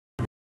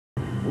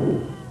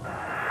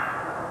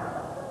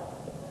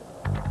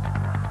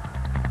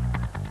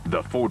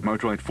The Ford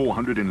Motorrad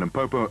 400 in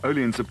Limpopo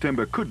early in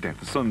September could let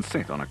the sun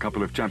set on a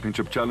couple of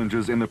championship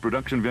challenges in the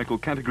production vehicle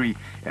category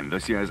in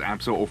this year's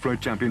ABSA Off-Road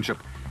Championship.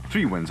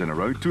 3 wins in a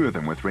row, 2 of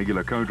them with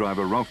regular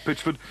co-driver Ralph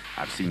Pitchford,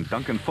 have seen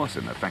Duncan Foss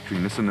in the factory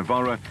Nissan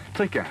Navara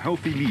take a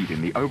healthy lead in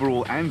the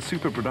overall and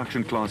super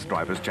production class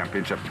drivers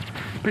championship.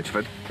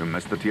 Pitchford, who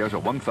missed the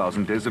Toyota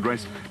 1000 desert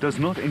race, does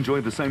not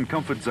enjoy the same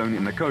comfort zone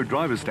in the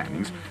co-driver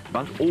standings,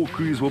 but all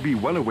crews will be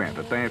well aware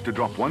that they have to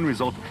drop one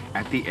result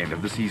at the end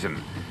of the season.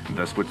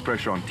 This puts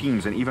pressure on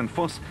teams, and even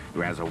Foss, who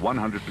has a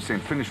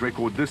 100% finish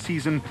record this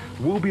season,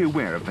 will be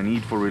aware of the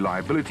need for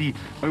reliability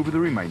over the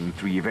remaining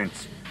 3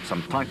 events.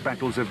 Some tight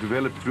battles have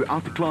developed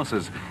throughout the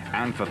classes,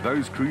 and for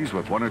those crews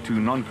with 1 or 2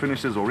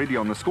 non-finishers already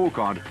on the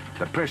scorecard,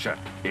 the pressure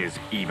is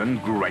even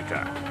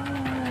greater.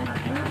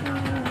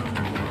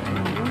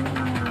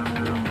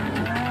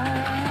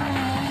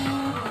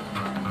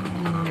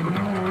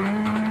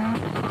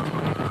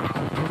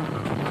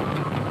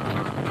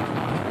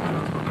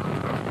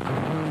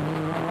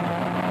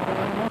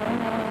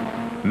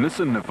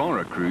 Nissan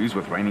Navara crews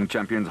with reigning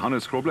champions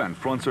Hannes Grobler and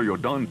Francois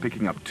Jordan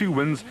picking up 2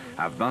 wins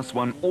have thus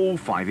won all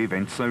 5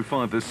 events so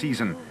far this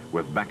season,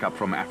 with backup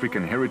from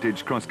African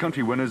Heritage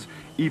cross-country winners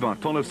Ivar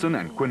Tollefson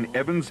and Quinn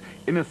Evans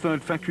in a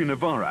 3rd factory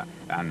Navara,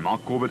 and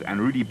Mark Corbett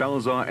and Rudy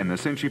Balzar in the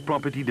Century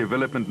Property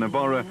Development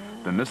Navara.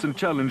 The Nissan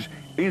Challenge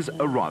is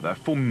a rather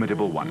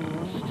formidable one.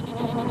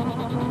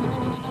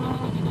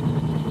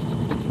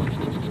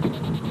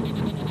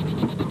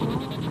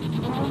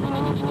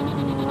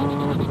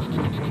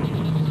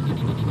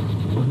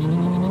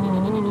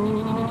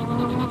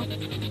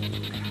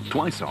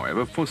 Twice,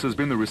 however, Foss has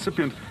been the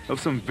recipient of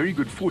some very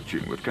good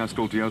fortune, with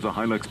Castrol Toyota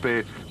Hilux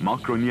pair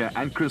Mark Grenier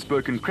and Chris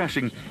Birkin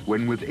crashing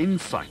when within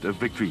sight of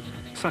victory.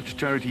 Such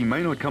charity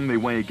may not come their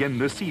way again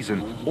this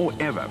season, or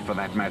ever for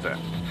that matter.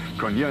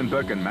 Grenier and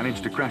Birkin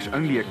managed to crash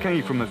only a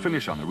K from the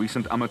finish on the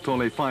recent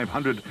Amatole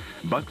 500,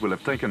 but will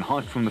have taken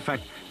heart from the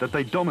fact that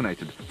they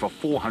dominated for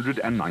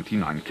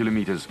 499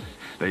 kilometers.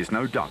 There is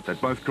no doubt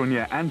that both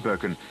Grenier and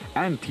Birkin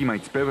and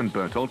teammates Bevan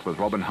Berthold with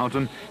Robin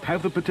Houghton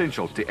have the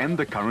potential to end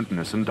the current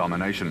Nissan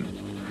domination.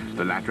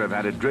 The latter have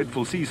had a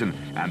dreadful season,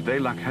 and their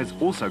luck has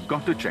also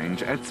got to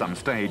change at some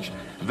stage.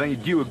 They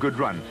do a good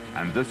run,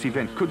 and this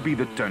event could be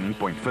the turning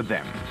point for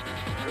them.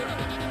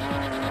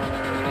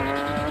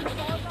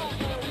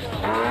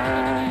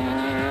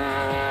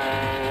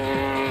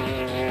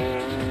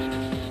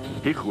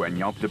 Hichu and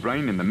Jaap de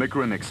Bruin in the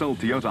Micron Excel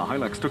Toyota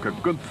Hilux took a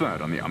good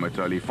 3rd on the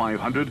Amatole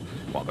 500,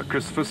 while the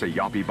Chris Visser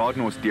Jaapie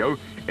Badenhorst duo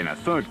in a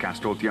 3rd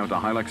Castrol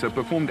Toyota Hilux have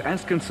performed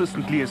as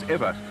consistently as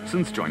ever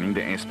since joining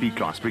the SP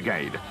Class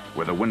Brigade.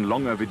 With a win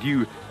long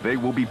overdue, there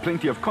will be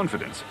plenty of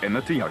confidence in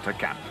the Toyota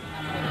camp.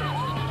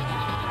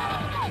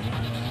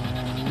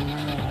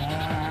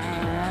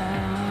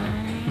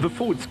 The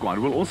Ford squad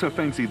will also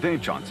fancy their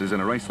chances in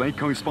a race they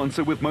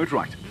co-sponsor with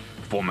Motorrad.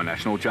 Former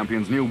national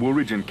champions Neil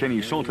Woolridge and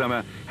Kenny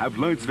Scholthammer have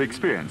loads of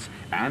experience,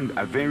 and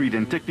a varied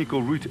and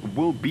technical route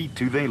will be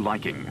to their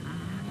liking.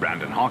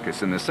 Brandon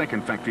Harkis in the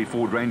 2nd factory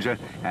Ford Ranger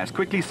has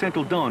quickly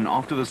settled down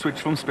after the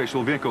switch from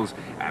special vehicles,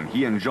 and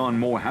he and Jean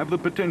Moore have the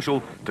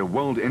potential to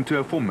weld into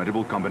a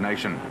formidable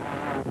combination.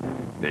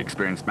 The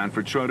experienced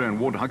Manfred Schroeder and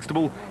Ward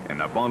Huxtable in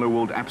the Barlow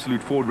World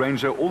Absolute Ford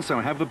Ranger also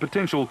have the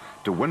potential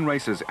to win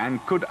races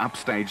and could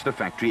upstage the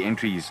factory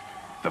entries.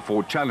 The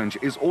Ford Challenge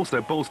is also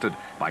bolstered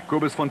by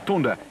Kobus van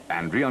Tonde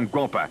and Rian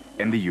Guapa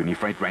in the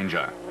Unifreight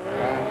Ranger.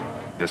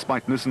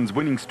 Despite Nissan's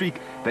winning streak,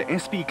 the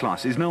SP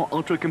class is now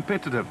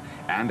ultra-competitive,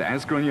 and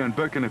as Grenier and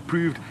Birkin have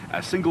proved,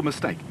 a single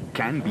mistake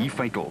can be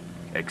fatal.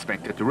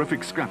 Expect a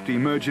terrific scrap to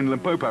emerge in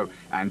Limpopo,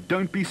 and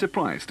don't be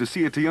surprised to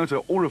see a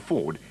Toyota or a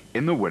Ford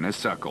in the winner's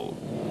circle.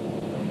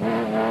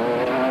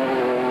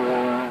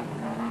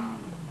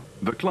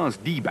 The Class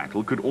D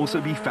battle could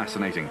also be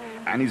fascinating,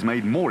 and is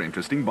made more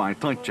interesting by a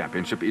tight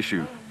championship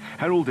issue.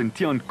 Harold and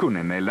Tian Kun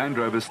and their Land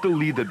Rover still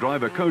lead the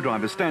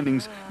driver-co-driver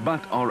standings,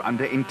 but are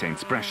under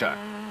intense pressure.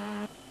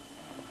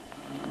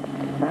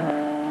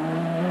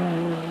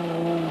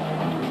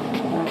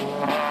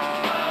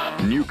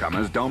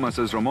 Newcomers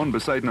Dalmas's Ramon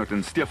Besaidnot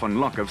and Stefan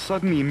Locke have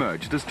suddenly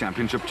emerged as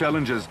championship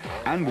challengers,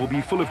 and will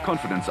be full of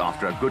confidence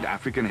after a good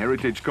African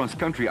Heritage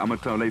cross-country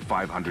Amatole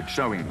 500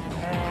 showing.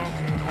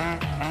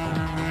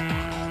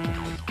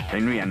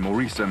 Henry and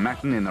Maurice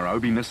Matten in their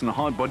Obi Nissan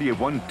hardbody have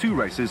won 2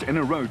 races in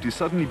a row to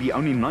suddenly be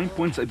only 9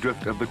 points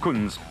adrift of the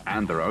Kuns,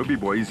 and the Obi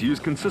boys use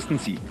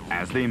consistency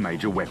as their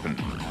major weapon.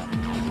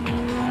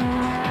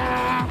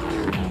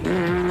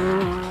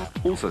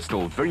 Also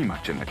still very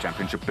much in the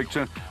championship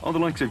picture are the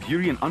likes of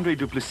Yuri and Andre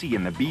Duplessis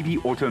in the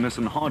BB Auto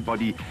Nissan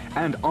hardbody,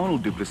 and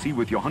Arnold Duplessis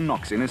with Johan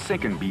Knox in a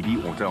 2nd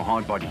BB Auto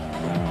hardbody.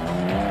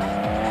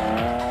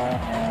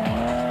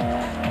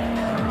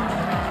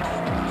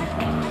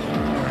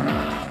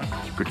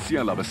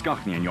 Kutsia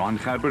Labaskachny and Johan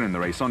Gerber in the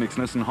Raysonics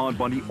Nissan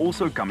hardbody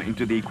also come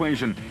into the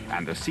equation,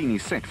 and the scene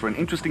is set for an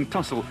interesting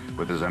tussle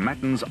with the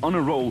Zermattens on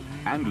a roll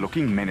and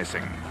looking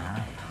menacing.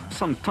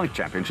 Some tight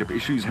championship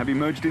issues have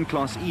emerged in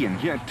Class E, and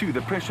here too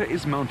the pressure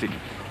is mounting.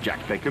 Jack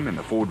Peckham in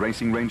the Ford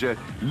Racing Ranger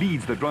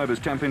leads the Drivers'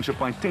 Championship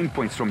by 10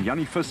 points from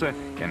Yanni Visser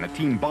in the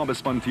Team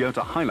Barberspun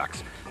Toyota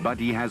Hilux, but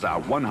he has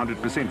a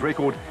 100%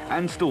 record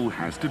and still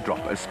has to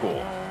drop a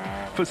score.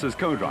 Visser's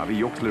co-driver,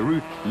 Yorks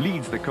Leroux,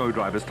 leads the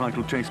co-drivers'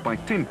 title chase by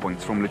 10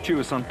 points from Lucio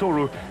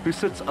Santoro, who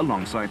sits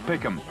alongside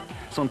Peckham.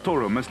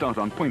 Santoro missed out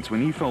on points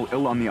when he fell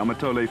ill on the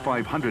Amatole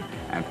 500,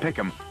 and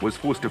Peckham was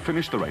forced to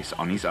finish the race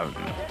on his own.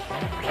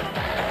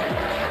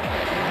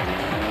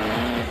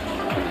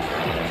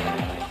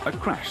 A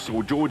crash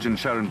saw George and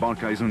Sharon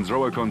Barkhuizen's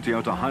Roacon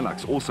Toyota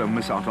Hilux also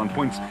miss out on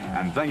points,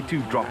 and they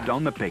too dropped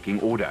down the pecking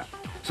order.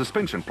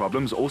 Suspension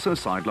problems also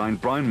sidelined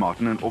Brian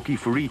Martin and Oki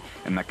Fourie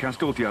in the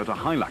Castel Toyota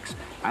Hilux,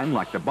 and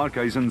like the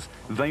Barkhuizens,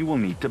 they will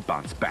need to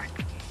bounce back.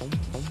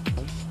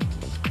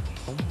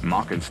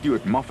 Mark and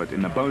Stuart Moffat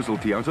in the Bosel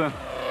Toyota,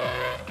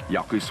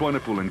 Yaku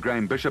Swanepoel and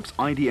Graham Bishop's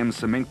IDM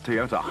Cement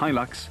Toyota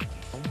Hilux,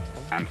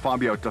 and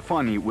Fabio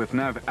Tafani with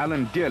Nav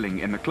Alan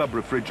Deerling in the Club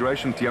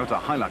Refrigeration Toyota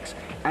Hilux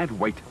add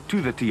weight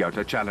to the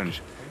Toyota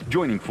Challenge.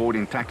 Joining Ford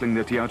in tackling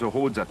the Toyota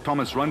hordes are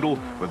Thomas Rundle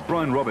with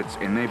Brian Roberts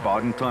in their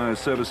Baden Tyre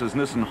Services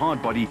Nissan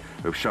Hardbody,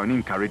 who've shown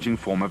encouraging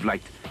form of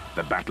late.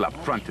 The battle up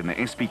front in the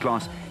SP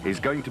class is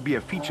going to be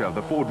a feature of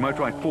the Ford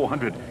Motorrad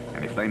 400,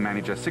 and if they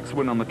manage a 6th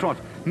win on the trot,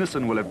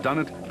 Nissan will have done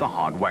it the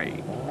hard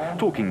way.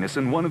 Talking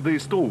Nissan, one of their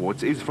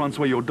stalwarts is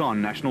Francois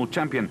Jordan, national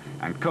champion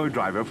and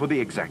co-driver for the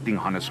exacting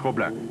Hannes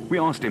Grobler. We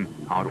asked him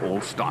how it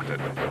all started.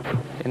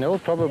 In all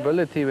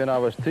probability, when I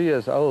was 2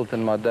 years old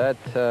and my dad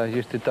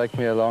used to take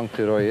me along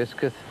to Roy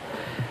Esketh,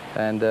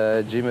 and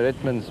Jimmy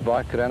Redmond's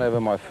bike ran over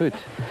my foot.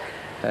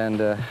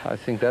 And I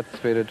think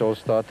that's where it all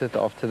started.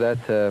 After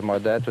that, my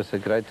dad was a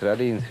great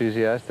rally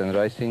enthusiast and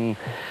racing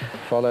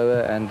follower,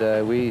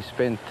 and we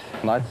spent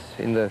nights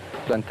in the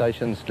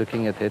plantations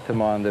looking at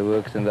Hetema and the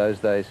works in those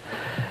days.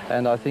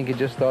 And I think it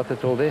just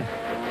started all there.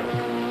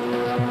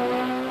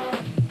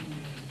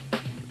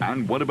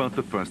 And what about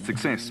the first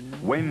success?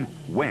 When,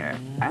 where,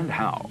 and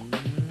how?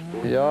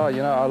 Yeah,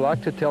 you know, I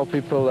like to tell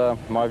people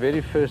my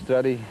very first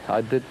rally I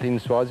did in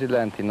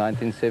Swaziland in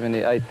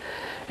 1978.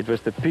 It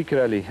was the Peak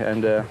Rally,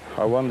 and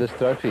I won this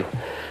trophy,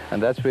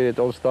 and that's where it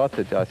all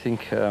started. I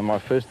think my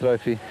first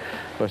trophy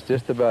was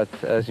just about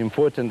as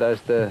important as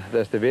the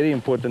very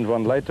important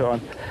one later on,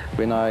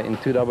 when in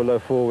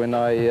 2004 when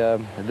I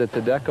did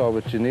the Dakar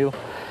with Janil,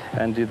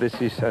 and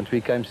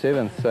we came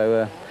 7th.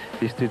 So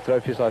these two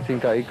trophies I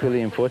think are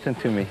equally important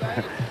to me.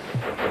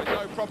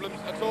 No problems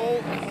at all.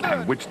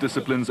 And which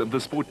disciplines of the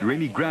sport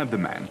really grabbed the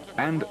man,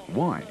 and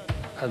why?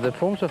 The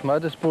forms of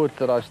motorsport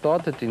that I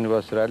started in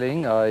was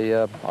rallying.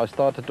 I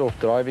started off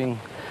driving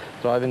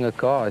a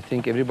car. I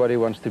think everybody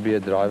wants to be a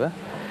driver.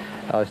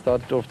 I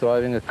started off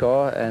driving a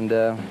car, and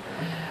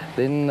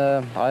then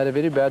I had a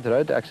very bad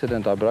road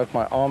accident. I broke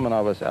my arm and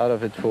I was out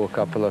of it for a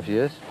couple of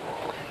years.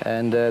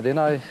 And then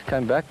I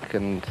came back,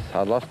 and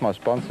I lost my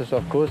sponsors,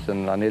 of course,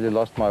 and I nearly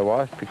lost my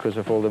wife because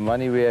of all the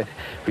money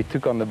we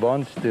took on the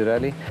bonds to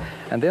rally.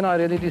 And then I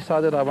really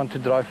decided I want to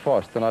drive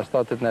fast, and I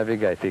started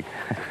navigating.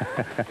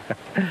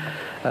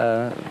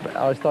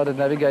 I started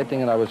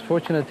navigating, and I was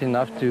fortunate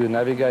enough to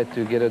navigate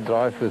to get a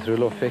drive with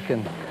Roelof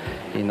Vecken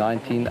in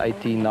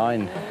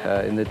 1989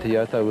 in the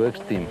Toyota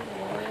Works team.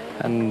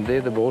 And there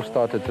the ball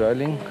started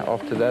rolling.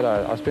 After that,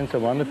 I spent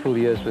some wonderful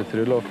years with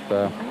Roelof.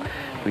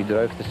 We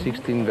drove the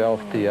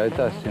 16-valve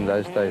Toyotas in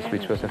those days,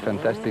 which was a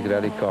fantastic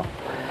rally car.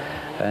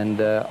 And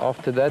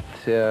after that,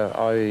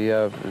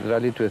 I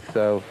rallied with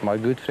my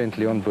good friend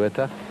Leon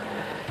Botha.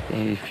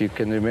 If you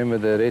can remember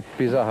the red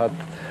Pizza Hut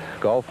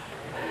Golf,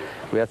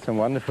 we had some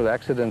wonderful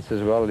accidents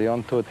as well.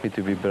 Leon taught me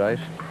to be brave.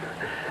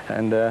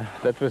 And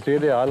that was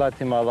really a highlight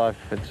in my life.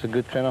 It's a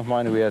good friend of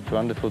mine. We had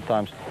wonderful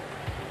times.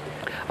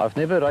 I've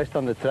never raced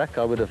on the track.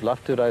 I would have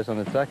loved to race on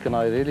the track, and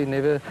I really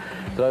never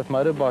drove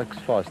motorbikes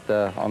fast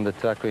on the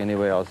track or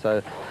anywhere else.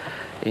 So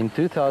in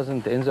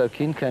 2000, Enzo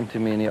Keen came to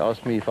me and he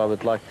asked me if I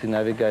would like to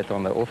navigate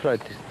on the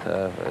off-road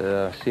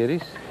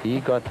series. He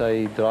got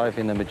a drive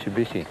in a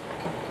Mitsubishi.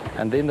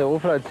 And then the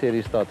off-road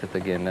series started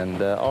again.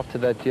 And after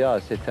that, yeah, I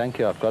said, thank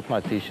you, I've got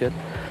my T-shirt.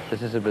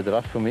 This is a bit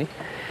rough for me.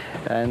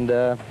 And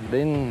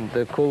then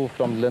the call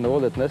from Lynn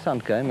Hall at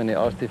Nissan came, and he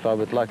asked if I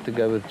would like to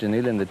go with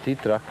Janil in the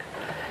T-truck.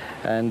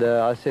 And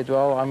I said,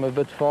 well, I'm a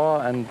bit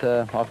far, and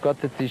I've got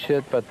the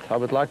T-shirt, but I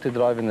would like to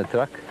drive in the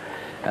truck.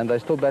 And they're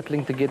still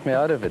battling to get me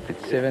out of it.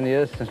 It's 7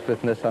 years since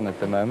with Nissan at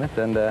the moment,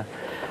 and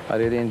I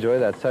really enjoy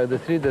that. So the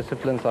three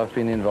disciplines I've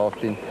been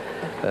involved in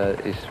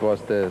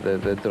was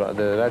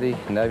the rally,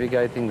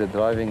 navigating, the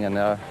driving, and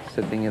now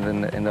sitting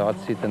in the hot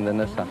seat in the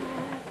Nissan.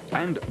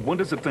 And what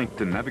does it take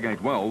to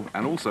navigate well,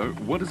 and also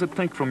what does it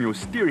take from your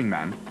steering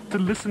man to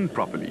listen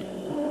properly?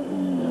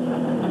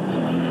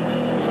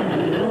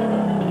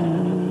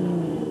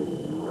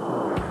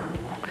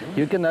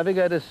 You can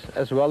navigate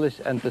as well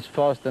and as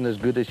fast and as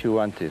good as you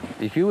want to.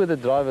 If you were the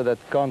driver that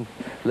can't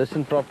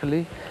listen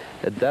properly,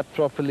 adapt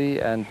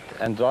properly, and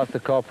drive the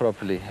car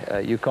properly,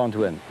 you can't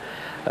win.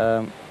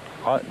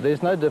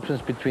 There's no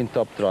difference between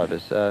top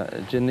drivers.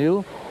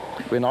 Janil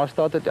when I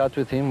started out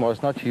with him,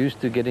 was not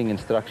used to getting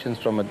instructions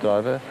from a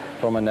driver,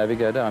 from a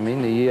navigator. I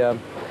mean,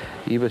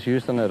 he was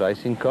used on a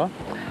racing car,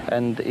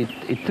 and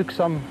it took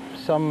some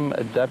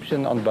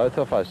adaptation on both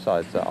of our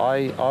sides.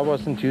 I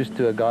wasn't used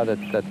to a guy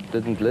that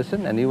didn't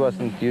listen, and he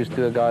wasn't used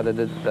to a guy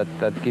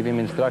that gave him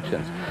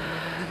instructions.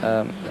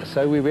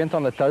 So we went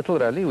on the total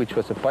rally, which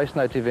was a pace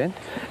note event,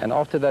 and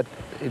after that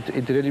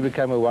it really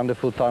became a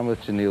wonderful time with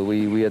Janil.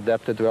 We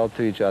adapted well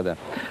to each other.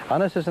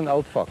 Hannes is an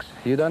old fox.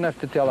 You don't have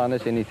to tell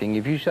Hannes anything.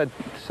 If you should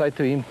say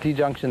to him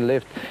T-junction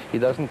left, he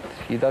doesn't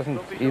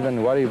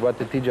even worry what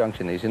the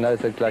T-junction is. He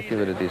knows exactly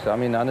what it is. I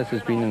mean, Hannes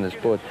has been in the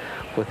sport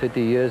for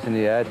 30 years and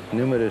he had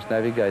numerous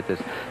navigators.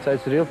 So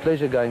it's a real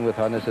pleasure going with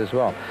Hannes as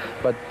well.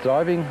 But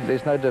driving,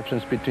 there's no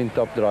difference between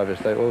top drivers.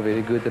 They're all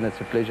very good and it's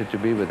a pleasure to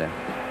be with them.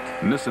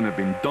 Nissan have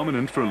been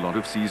dominant for a lot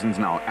of seasons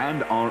now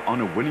and are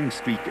on a winning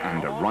streak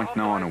and are right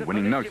now on a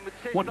winning note.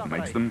 What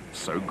makes them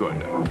so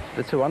good?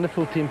 It's a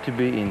wonderful team to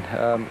be in.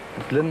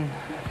 Glenn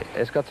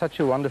has got such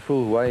a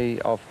wonderful way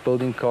of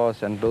building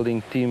cars and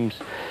building teams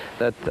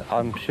that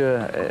I'm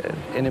sure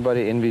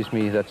anybody envies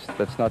me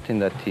that's not in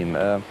that team.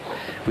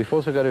 We've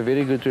also got a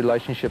very good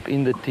relationship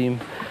in the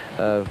team.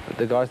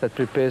 The guys that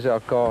prepares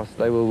our cars,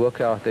 they will work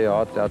out their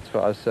hearts out for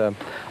us.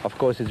 Of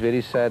course, it's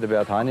very sad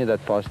about Heine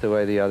that passed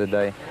away the other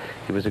day.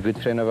 He was a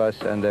good friend of us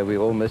and we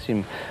all miss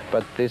him.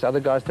 But there's other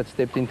guys that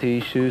stepped into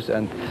his shoes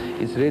and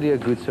it's really a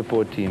good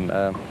support team.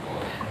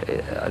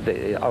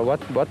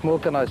 What more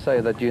can I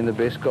say that you're in the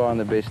best car and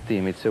the best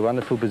team? It's a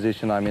wonderful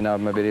position. I mean,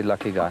 I'm a very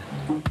lucky guy.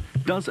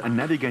 Does a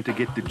navigator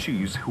get to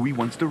choose who he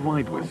wants to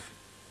ride with?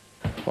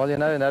 Well, you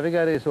know, a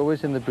navigator is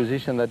always in the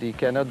position that he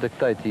cannot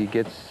dictate. He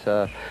gets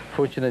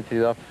fortunate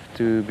enough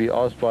to be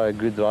asked by a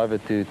good driver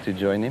to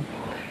join him.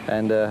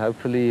 And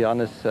hopefully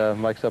Hannes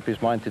makes up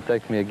his mind to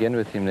take me again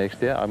with him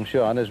next year. I'm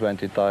sure Hannes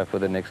won't retire for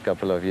the next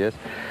couple of years.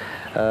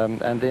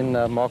 And then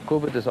Mark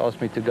Corbett has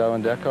asked me to go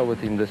on Dakar with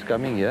him this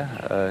coming year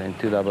in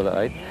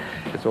 2008.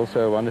 It's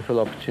also a wonderful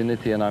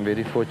opportunity and I'm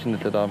very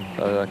fortunate that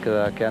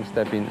I can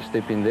step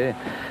in there.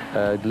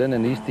 Glenn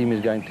and his team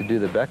is going to do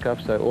the backup,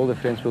 so all the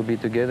friends will be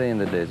together in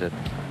the desert.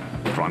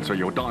 Francois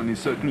Jordan is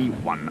certainly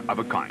one of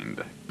a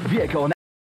kind. Vehicle